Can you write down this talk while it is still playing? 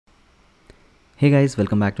Hey guys,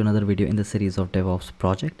 welcome back to another video in the series of DevOps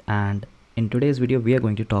project, and in today's video we are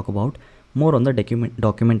going to talk about more on the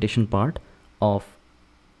documentation part of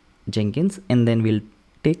Jenkins, and then we'll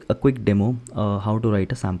take a quick demo how to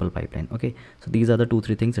write a sample pipeline. Okay, so these are the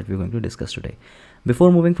 2-3 things that we're going to discuss today.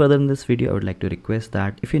 Before moving further in this video, I would like to request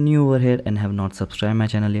that if you're new over here and have not subscribed my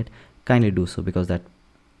channel yet, kindly do so, because that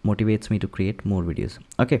motivates me to create more videos.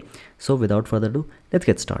 Okay, so without further ado, let's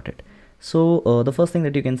get started. So the first thing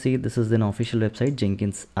that you can see, this is an official website,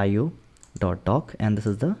 jenkinsio.doc, and this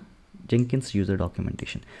is the Jenkins user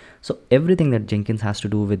documentation. So everything that Jenkins has to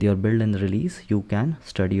do with your build and release, you can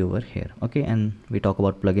study over here. Okay, and we talk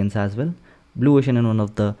about plugins as well. Blue Ocean is one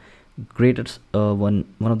of the greatest one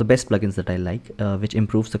of the best plugins that I like, which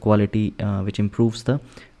improves the quality, which improves the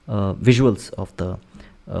visuals of the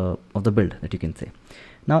build, that you can say.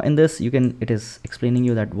 Now in this it is explaining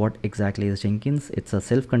you that what exactly is Jenkins. It's a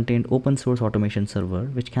self-contained open source automation server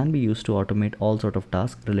which can be used to automate all sort of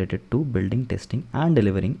tasks related to building, testing and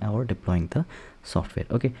delivering or deploying the software.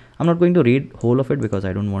 Okay, I'm not going to read whole of it because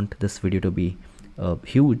I don't want this video to be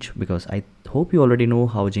huge, because I hope you already know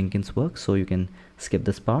how Jenkins works, so you can skip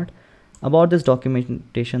this part. About this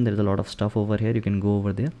documentation, there is a lot of stuff over here. You can go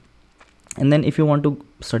over there, and then if you want to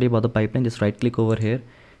study about the pipeline, just right click over here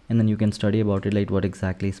and then you can study about it, like what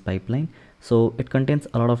exactly is pipeline. So it contains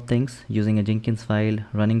a lot of things, using a Jenkins file,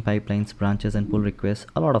 running pipelines, branches and pull requests,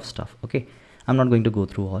 a lot of stuff. Okay, I'm not going to go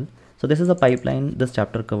through all. So this is a pipeline. This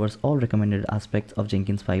chapter covers all recommended aspects of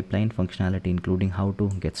Jenkins pipeline functionality, including how to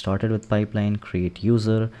get started with pipeline, create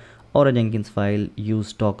user or a Jenkins file,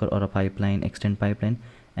 use Docker or a pipeline, extend pipeline,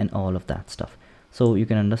 and all of that stuff. So you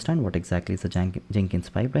can understand what exactly is a Jenkins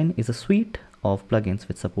pipeline. Is a suite of plugins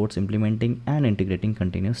which supports implementing and integrating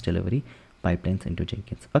continuous delivery pipelines into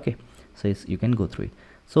Jenkins. Okay, so yes, you can go through it.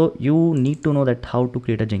 So you need to know that how to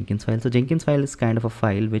create a Jenkins file. So Jenkins file is kind of a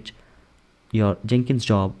file which your Jenkins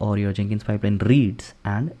job or your Jenkins pipeline reads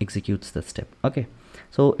and executes the step. Okay,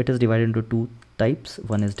 so it is divided into 2 types.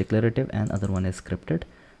 One is declarative and other one is scripted.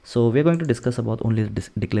 So we're going to discuss about only the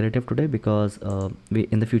declarative today, because we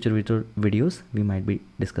in the future videos we might be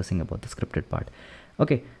discussing about the scripted part.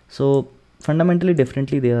 Okay, so fundamentally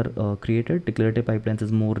differently they are created. Declarative pipelines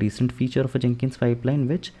is more recent feature of a Jenkins pipeline,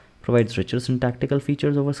 which provides richer syntactical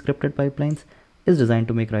features over scripted pipelines, is designed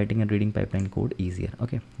to make writing and reading pipeline code easier.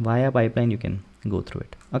 Okay, via pipeline you can go through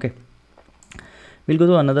it. Okay, we'll go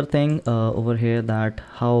to another thing over here, that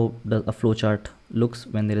how does a flowchart looks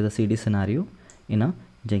when there is a CD scenario in a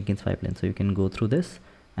Jenkins pipeline. So you can go through this.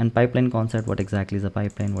 And pipeline concept, what exactly is a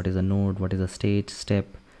pipeline, what is a node, what is a stage, step,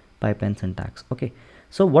 pipeline syntax. Okay,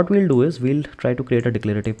 so what we'll do is we'll try to create a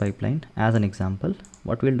declarative pipeline as an example.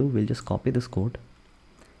 What we'll do, we'll just copy this code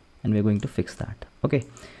and we're going to fix that. Okay,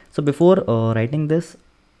 so before writing this,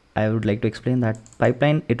 I would like to explain that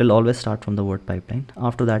pipeline, it will always start from the word pipeline.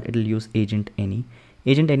 After that it will use agent any.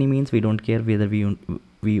 Agent any means we don't care whether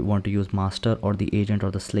we want to use master or the agent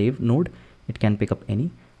or the slave node. It can pick up any.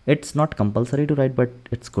 It's not compulsory to write, but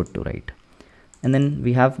it's good to write. And then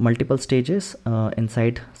we have multiple stages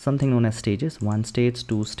inside something known as stages. 1 stage,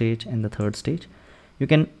 2 stage, and the 3rd stage. You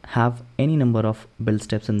can have any number of build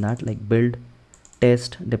steps in that, like build,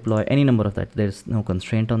 test, deploy, any number of that. There's no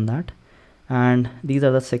constraint on that. And these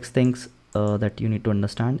are the 6 things that you need to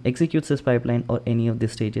understand. Executes this pipeline or any of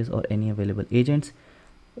these stages or any available agents.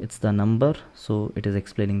 It's the number, so it is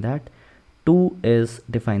explaining that. 2 is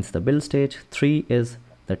defines the build stage. 3 is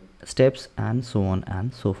the steps, and so on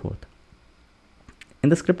and so forth. In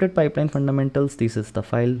the scripted pipeline fundamentals, this is the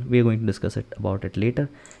file. We are going to discuss about it later.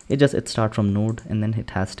 It starts from node and then it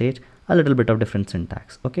has stage, a little bit of different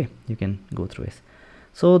syntax. Okay, you can go through it.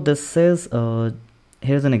 So this is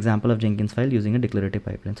here's an example of Jenkins file using a declarative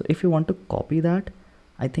pipeline. So if you want to copy that,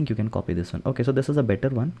 I think you can copy this one. Okay, so this is a better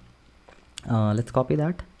one. Let's copy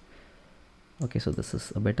that. Okay, so this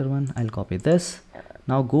is a better one. I'll copy this.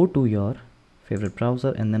 Now go to your favorite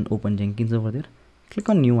browser and then open Jenkins over there. Click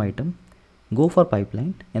on new item, go for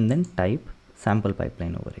pipeline, and then type sample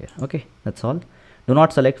pipeline over here. Okay, that's all. Do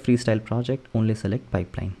not select freestyle project, only select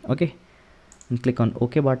pipeline. Okay, and click on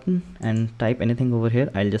OK button and type anything over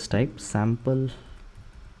here. I'll just type sample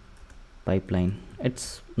pipeline.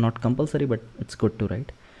 It's not compulsory, but it's good to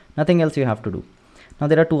write. Nothing else you have to do. Now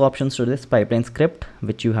there are 2 options to this: pipeline script,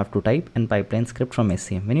 which you have to type, and pipeline script from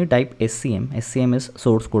SCM. When you type SCM is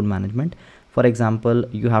source code management. For example,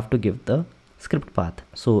 you have to give the script path.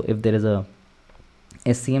 So if there is a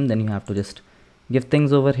SCM, then you have to just give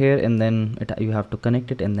things over here, and then you have to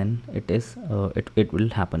connect it, and then it will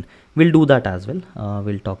happen. We'll do that as well.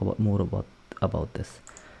 We'll talk more about this.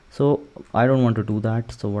 So I don't want to do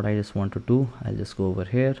that. So what I just want to do, I'll just go over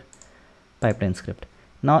here, pipeline script.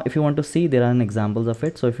 Now if you want to see, there are examples of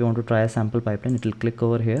it. So if you want to try a sample pipeline, it will click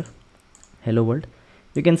over here, hello world.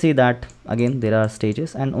 You can see that again there are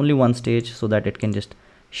stages and only one stage, so that it can just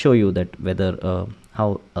show you that whether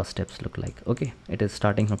how steps look like. Okay, it is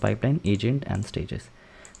starting from pipeline, agent and stages.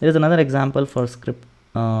 There is another example for script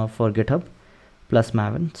for GitHub plus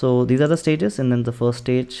Maven. So these are the stages, and then the first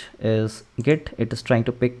stage is Git. It is trying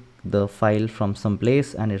to pick the file from some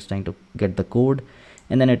place and it's trying to get the code,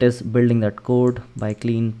 and then it is building that code by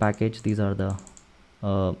clean package. These are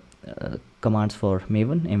the commands for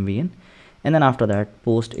Maven, MVN. And then after that,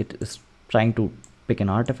 post, it is trying to pick an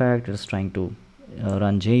artifact, it is trying to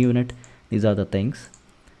run JUnit. These are the things.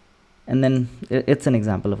 And then it's an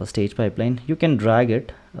example of a stage pipeline. You can drag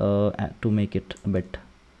it to make it a bit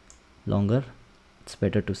longer. It's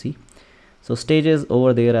better to see. So stages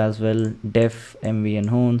over there as well, def, MVN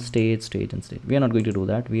home, stage, and stage. We are not going to do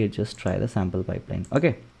that. We just try the sample pipeline.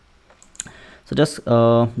 Okay. So just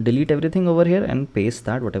delete everything over here and paste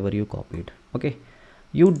that whatever you copied. Okay.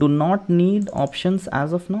 You do not need options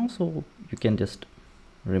as of now, so you can just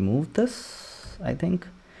remove this, I think,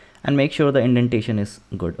 and make sure the indentation is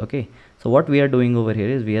good. Okay, so what we are doing over here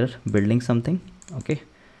is we are building something. Okay,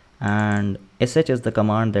 and sh is the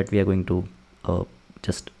command that we are going to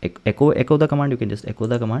just echo the command. You can just echo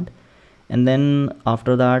the command, and then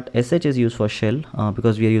after that sh is used for shell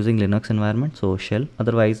because we are using Linux environment, so shell.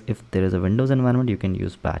 Otherwise, if there is a Windows environment, you can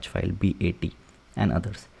use batch file, BAT, and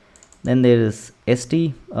others. Then there is st.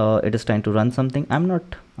 It is trying to run something. I'm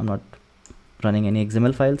not running any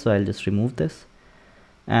XML file, so I'll just remove this.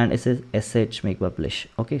 And it says sh make publish.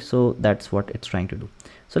 Okay, so that's what it's trying to do.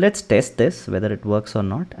 So let's test this whether it works or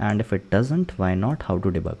not, and if it doesn't, why not, how to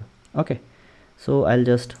debug. Okay, so I'll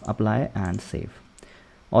just apply and save.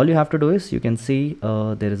 All you have to do is, you can see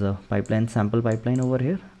there is a pipeline, sample pipeline over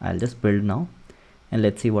here. I'll just build now, and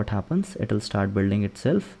let's see what happens. It will start building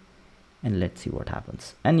itself, and let's see what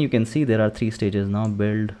happens. And you can see there are 3 stages now: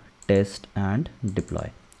 build, test and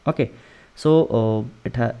deploy. Okay, so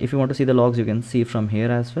if you want to see the logs, you can see from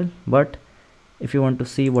here as well, but if you want to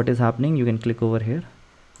see what is happening, you can click over here.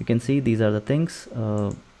 You can see these are the things.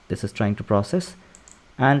 This is trying to process,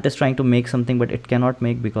 and it is trying to make something, but it cannot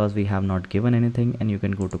make because we have not given anything. And you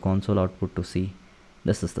can go to console output to see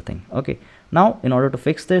this is the thing. Okay, now in order to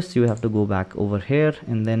fix this, you have to go back over here,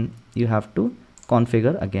 and then you have to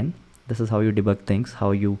configure again. This is how you debug things,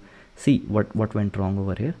 how you see what went wrong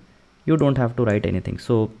over here. You don't have to write anything.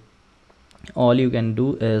 So all you can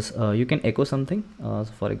do is you can echo something. So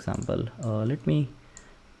for example, let me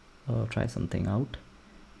try something out.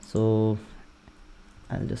 So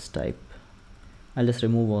I'll just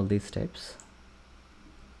remove all these steps.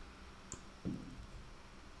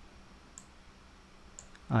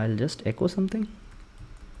 I'll just echo something,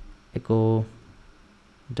 echo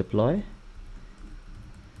deploy.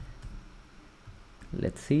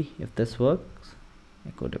 Let's see if this works.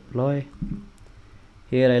 Echo deploy.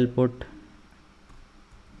 Here I'll put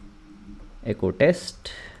echo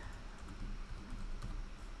test,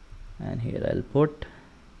 and here I'll put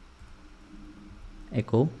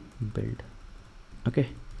echo build. Okay,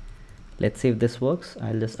 let's see if this works.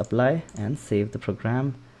 I'll just apply and save the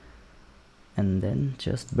program, and then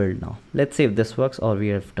just build now. Let's see if this works or we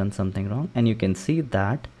have done something wrong. And you can see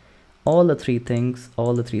that all the 3 things,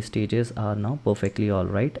 all the 3 stages are now perfectly all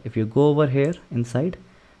right. If you go over here inside,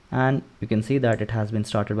 and you can see that it has been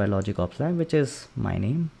started by logic ops lab, which is my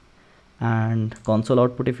name, and console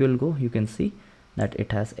output, if you'll go, you can see that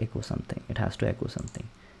it has echo something. It has to echo something.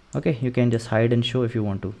 Okay, you can just hide and show if you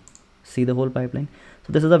want to see the whole pipeline.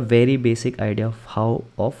 So this is a very basic idea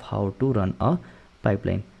of how to run a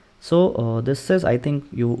pipeline. So this is, I think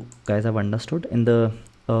you guys have understood. In the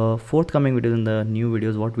forthcoming videos, in the new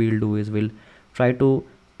videos, what we'll do is we'll try to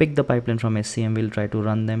pick the pipeline from SCM. We'll try to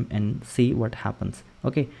run them and see what happens.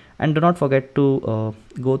 Okay, and do not forget to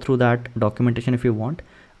go through that documentation if you want.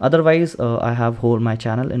 Otherwise, I have my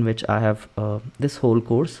channel in which I have this whole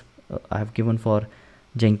course I have given for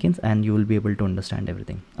Jenkins, and you will be able to understand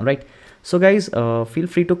everything. All right, so guys, feel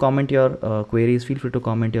free to comment your queries, feel free to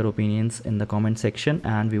comment your opinions in the comment section,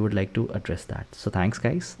 and we would like to address that. So thanks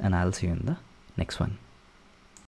guys, and I'll see you in the next one.